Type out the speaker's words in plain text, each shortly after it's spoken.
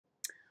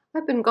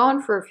I've been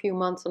gone for a few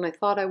months and I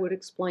thought I would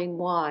explain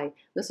why.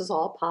 This is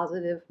all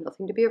positive,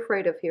 nothing to be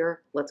afraid of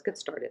here. Let's get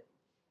started.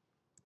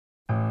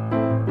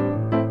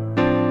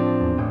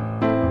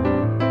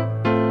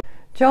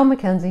 Joe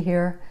Mackenzie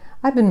here.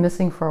 I've been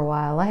missing for a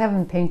while. I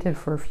haven't painted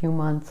for a few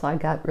months. I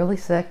got really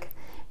sick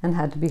and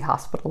had to be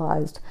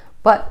hospitalized.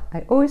 But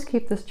I always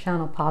keep this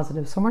channel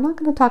positive, so we're not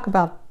going to talk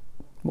about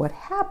what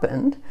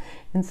happened.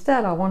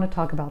 Instead, I want to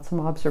talk about some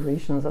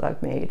observations that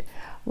I've made.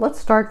 Let's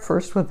start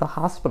first with the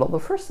hospital. The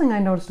first thing I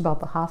noticed about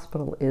the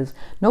hospital is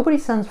nobody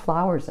sends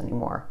flowers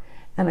anymore.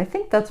 And I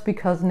think that's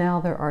because now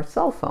there are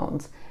cell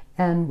phones.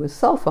 And with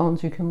cell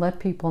phones, you can let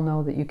people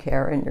know that you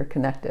care and you're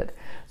connected.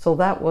 So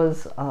that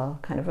was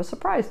kind of a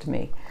surprise to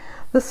me.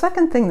 The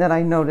second thing that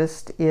I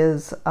noticed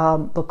is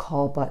the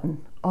call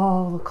button.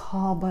 Oh, the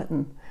call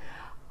button.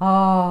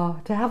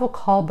 Oh, to have a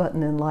call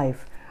button in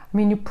life. I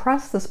mean, you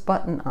press this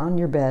button on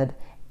your bed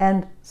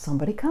and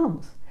somebody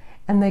comes.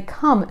 And they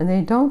come and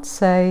they don't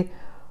say,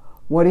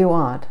 "What do you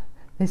want?"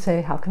 They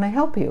say, "How can I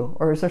help you?"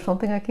 Or "Is there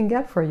something I can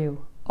get for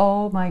you?"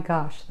 Oh my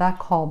gosh, that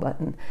call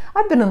button.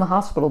 I've been in the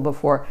hospital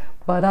before,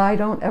 but I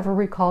don't ever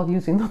recall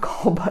using the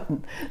call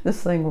button.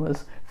 This thing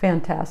was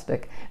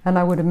fantastic. And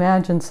I would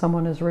imagine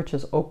someone as rich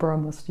as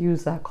Oprah must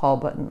use that call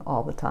button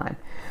all the time.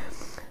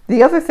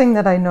 The other thing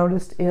that I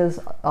noticed is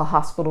a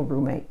hospital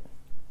roommate.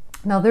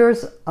 Now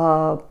there's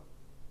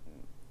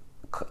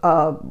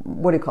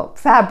what do you call it,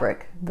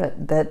 fabric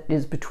that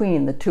is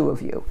between the two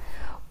of you.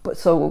 But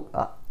so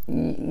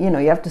you know,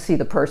 you have to see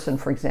the person,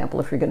 for example,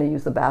 if you're going to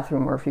use the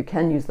bathroom or if you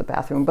can use the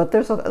bathroom. But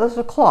there's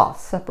a cloth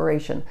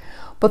separation.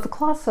 But the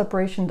cloth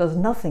separation does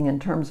nothing in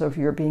terms of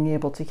your being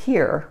able to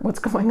hear what's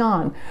going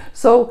on.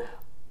 So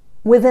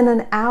within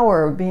an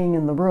hour of being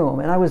in the room,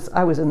 and I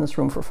was in this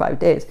room for 5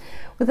 days,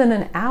 within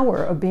an hour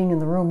of being in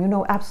the room, you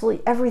know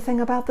absolutely everything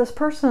about this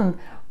person,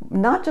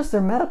 not just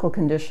their medical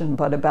condition,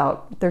 but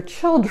about their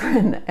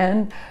children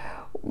and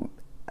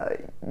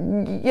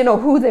you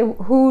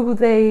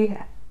know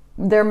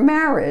their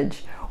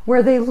marriage,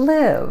 where they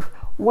live,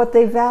 what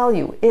they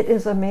value. It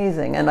is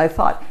amazing. And I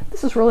thought,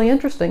 this is really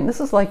interesting. This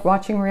is like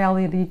watching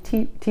reality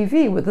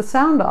TV with the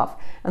sound off.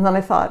 And then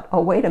I thought,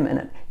 oh, wait a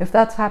minute. If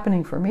that's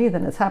happening for me,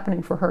 then it's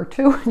happening for her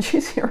too. And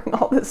she's hearing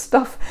all this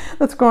stuff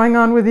that's going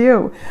on with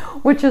you,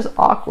 which is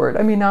awkward.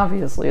 I mean,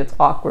 obviously it's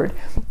awkward,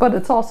 but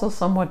it's also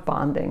somewhat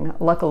bonding.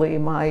 Luckily,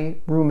 my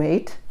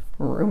roommate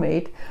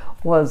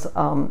was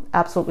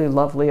absolutely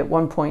lovely. At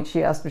one point,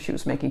 she asked if she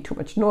was making too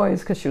much noise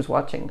because she was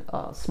watching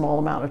a small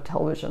amount of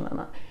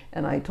television,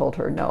 and I told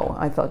her no.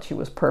 I thought she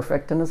was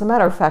perfect. And as a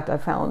matter of fact, I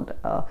found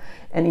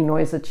any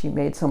noise that she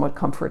made somewhat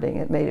comforting.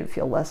 It made it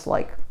feel less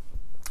like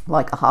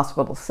a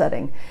hospital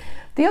setting.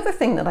 The other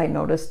thing that I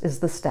noticed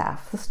is the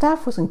staff. The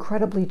staff was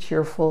incredibly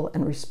cheerful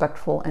and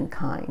respectful and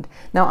kind.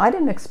 Now, I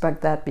didn't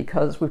expect that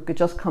because we've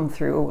just come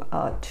through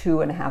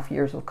 2.5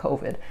 years of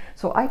COVID.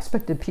 So I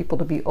expected people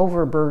to be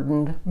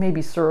overburdened,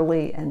 maybe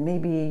surly, and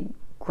maybe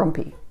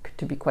grumpy,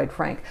 to be quite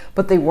frank.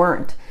 But they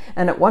weren't.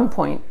 And at one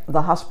point,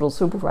 the hospital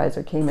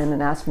supervisor came in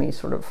and asked me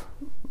sort of,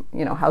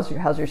 you know, how's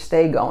your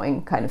stay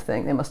going, kind of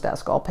thing. They must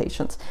ask all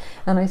patients.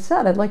 And I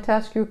said, I'd like to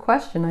ask you a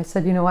question. I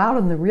said, you know, out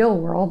in the real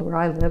world where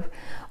I live,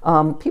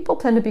 people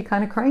tend to be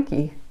kind of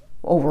cranky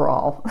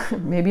overall.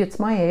 Maybe it's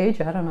my age,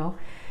 I don't know.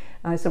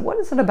 And I said, what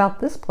is it about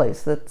this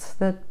place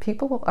that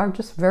people are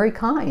just very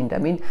kind? I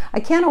mean, I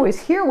can't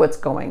always hear what's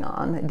going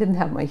on. I didn't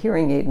have my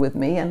hearing aid with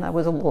me, and I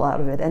was a little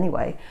out of it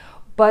anyway.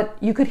 But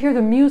you could hear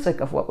the music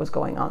of what was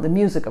going on, the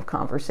music of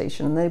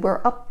conversation. And they were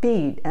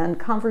upbeat and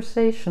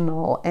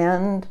conversational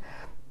and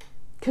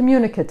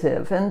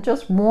communicative and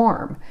just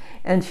warm.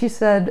 And she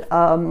said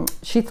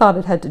she thought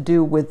it had to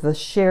do with the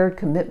shared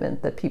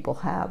commitment that people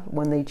have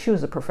when they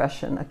choose a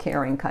profession, a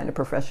caring kind of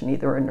profession,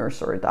 either a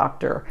nurse or a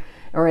doctor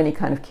or any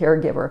kind of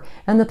caregiver,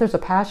 and that there's a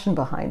passion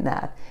behind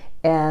that,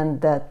 and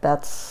that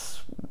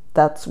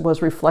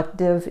was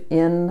reflective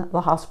in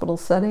the hospital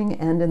setting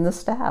and in the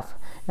staff.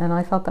 And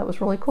I thought that was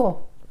really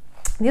cool.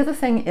 The other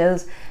thing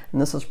is, and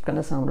this is going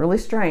to sound really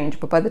strange,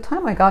 but by the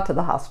time I got to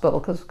the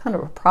hospital, because it's kind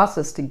of a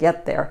process to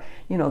get there,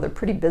 you know, they're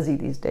pretty busy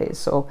these days,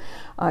 so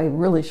I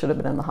really should have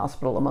been in the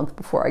hospital a month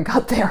before I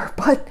got there.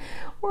 But,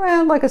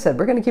 well, like I said,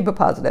 we're going to keep it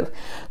positive.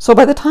 So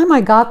by the time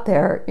I got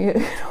there, you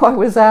know, I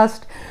was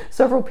asked,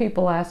 several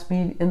people asked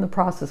me in the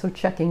process of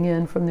checking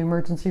in from the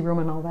emergency room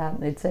and all that,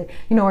 and they'd say,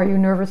 you know, are you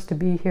nervous to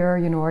be here?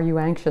 You know, are you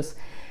anxious?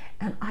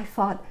 And I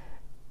thought,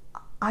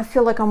 I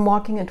feel like I'm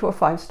walking into a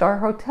 5-star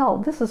hotel.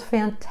 This is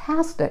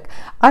fantastic.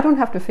 I don't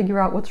have to figure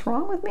out what's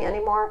wrong with me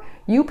anymore.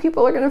 You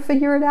people are going to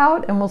figure it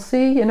out, and we'll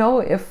see, you know,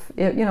 if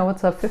you know,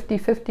 it's a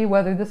 50-50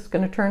 whether this is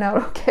going to turn out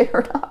okay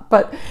or not.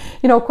 But,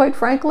 you know, quite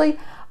frankly,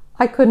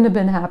 I couldn't have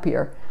been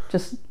happier.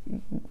 Just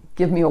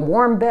give me a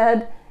warm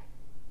bed,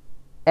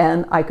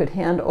 and I could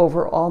hand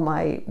over all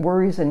my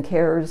worries and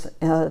cares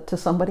to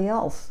somebody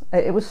else.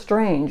 It was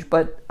strange,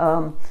 but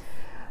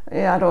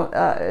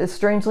yeah,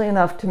 strangely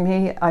enough to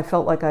me, I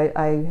felt like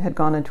I had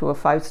gone into a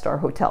 5-star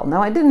hotel.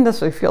 Now, I didn't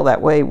necessarily feel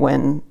that way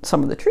when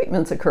some of the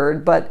treatments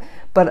occurred, but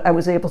I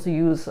was able to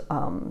use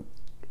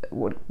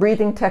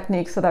breathing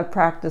techniques that I've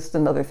practiced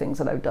and other things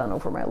that I've done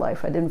over my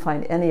life. I didn't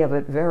find any of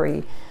it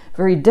very,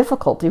 very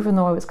difficult, even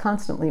though I was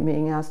constantly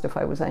being asked if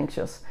I was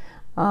anxious.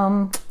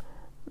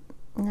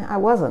 I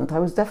wasn't. I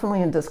was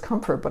definitely in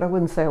discomfort, but I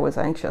wouldn't say I was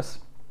anxious.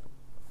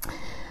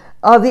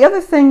 The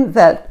other thing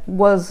that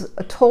was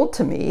told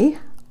to me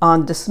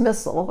on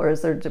dismissal, or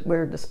as they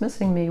were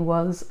dismissing me,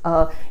 was,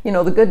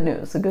 the good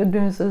news. The good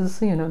news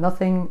is,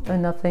 nothing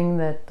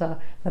that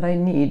I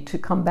need to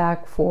come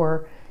back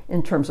for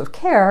in terms of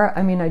care.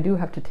 I mean, I do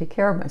have to take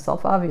care of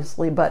myself,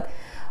 obviously, but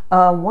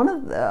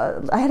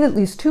I had at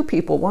least two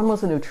people. One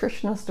was a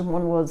nutritionist and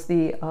one was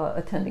the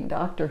attending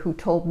doctor, who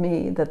told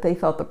me that they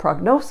thought the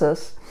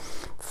prognosis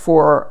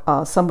for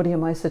somebody in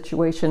my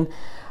situation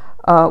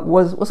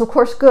was of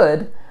course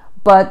good,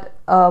 but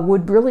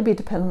would really be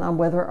dependent on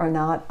whether or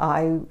not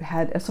I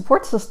had a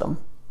support system,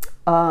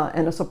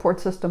 and a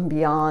support system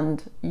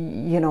beyond,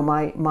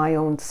 my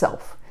own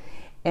self.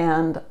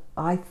 And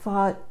I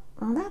thought,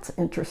 oh, that's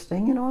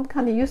interesting. I'm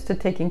kind of used to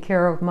taking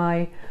care of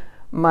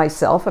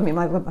myself. I mean,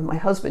 my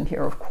husband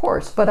here, of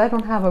course, but I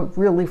don't have a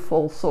really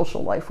full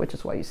social life, which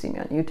is why you see me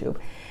on YouTube.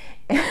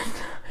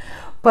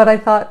 But I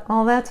thought,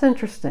 oh, that's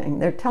interesting.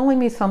 They're telling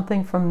me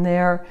something from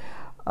their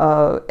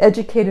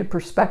educated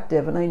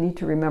perspective, and I need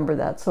to remember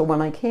that. So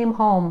when I came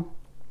home,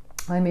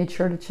 I made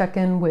sure to check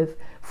in with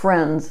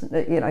friends.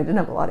 I didn't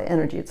have a lot of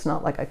energy. It's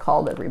not like I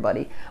called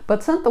everybody,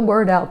 but sent the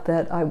word out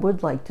that I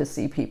would like to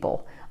see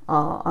people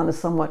on a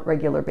somewhat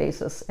regular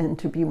basis and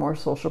to be more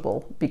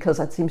sociable, because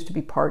that seems to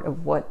be part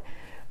of what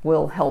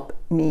will help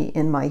me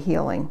in my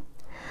healing.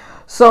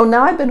 So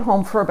now I've been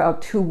home for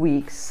about 2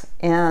 weeks,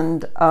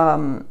 and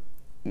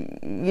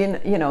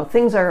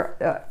things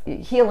are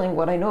healing.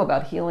 What I know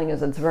about healing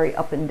is it's very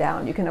up and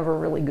down. You can have a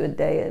really good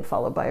day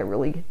followed by a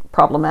really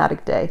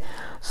problematic day.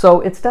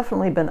 So it's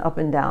definitely been up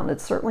and down.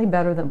 It's certainly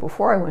better than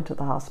before I went to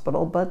the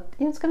hospital, but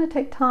it's going to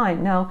take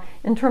time. Now,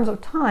 in terms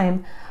of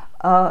time,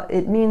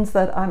 it means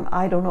that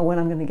I don't know when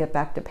I'm going to get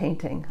back to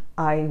painting.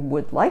 I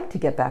would like to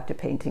get back to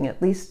painting,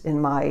 at least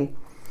in my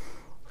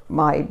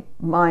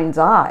mind's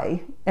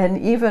eye. And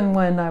even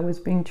when I was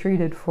being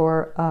treated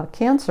for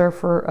cancer,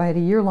 I had a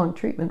year-long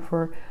treatment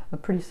for a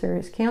pretty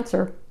serious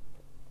cancer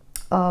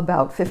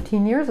about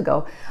 15 years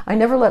ago, I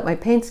never let my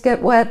paints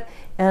get wet,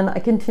 and I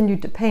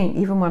continued to paint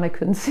even when I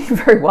couldn't see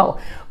very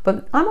well.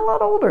 But I'm a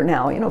lot older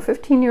now,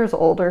 15 years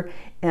older,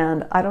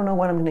 and I don't know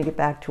when I'm going to get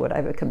back to it. I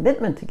have a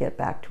commitment to get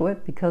back to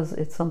it because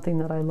it's something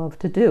that I love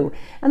to do.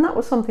 And that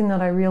was something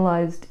that I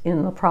realized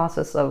in the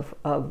process of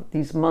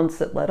these months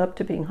that led up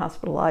to being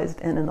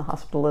hospitalized, and in the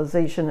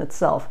hospitalization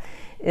itself,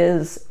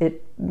 is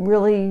it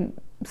really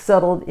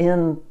settled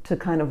into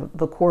kind of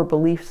the core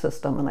belief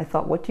system. And I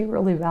thought, what do you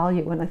really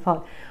value? And I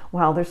thought,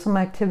 wow, there's some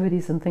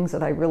activities and things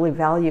that I really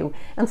value,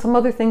 and some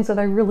other things that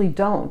I really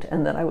don't,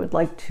 and that I would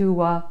like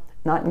to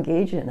not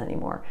engage in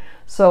anymore.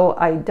 So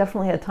I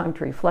definitely had time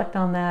to reflect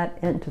on that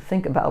and to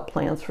think about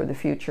plans for the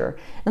future.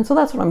 And so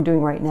that's what I'm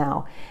doing right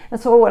now. And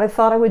so what I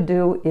thought I would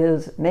do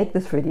is make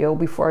this video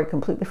before I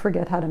completely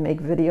forget how to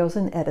make videos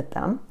and edit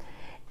them,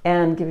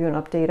 and give you an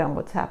update on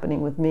what's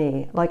happening with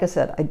me. Like I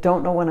said, I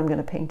don't know when I'm going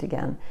to paint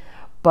again,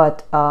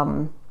 but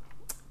I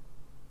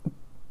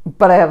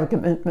have a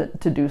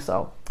commitment to do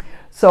so.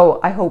 So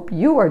I hope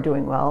you are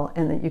doing well,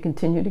 and that you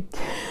continue to...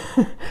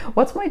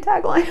 What's my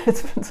tagline?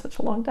 It's been such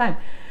a long time.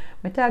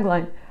 My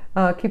tagline,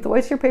 keep the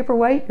whites of your paper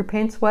white, your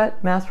paints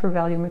wet, mass for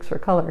value, mix for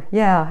color.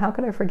 Yeah, how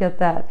could I forget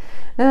that?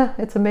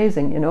 It's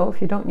amazing,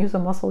 if you don't use a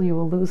muscle, you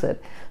will lose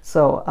it.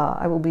 So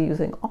I will be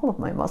using all of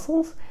my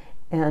muscles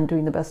and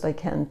doing the best I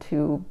can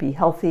to be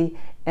healthy.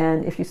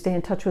 And if you stay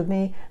in touch with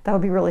me, that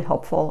would be really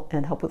helpful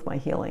and help with my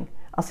healing.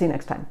 I'll see you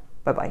next time.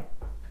 Bye-bye.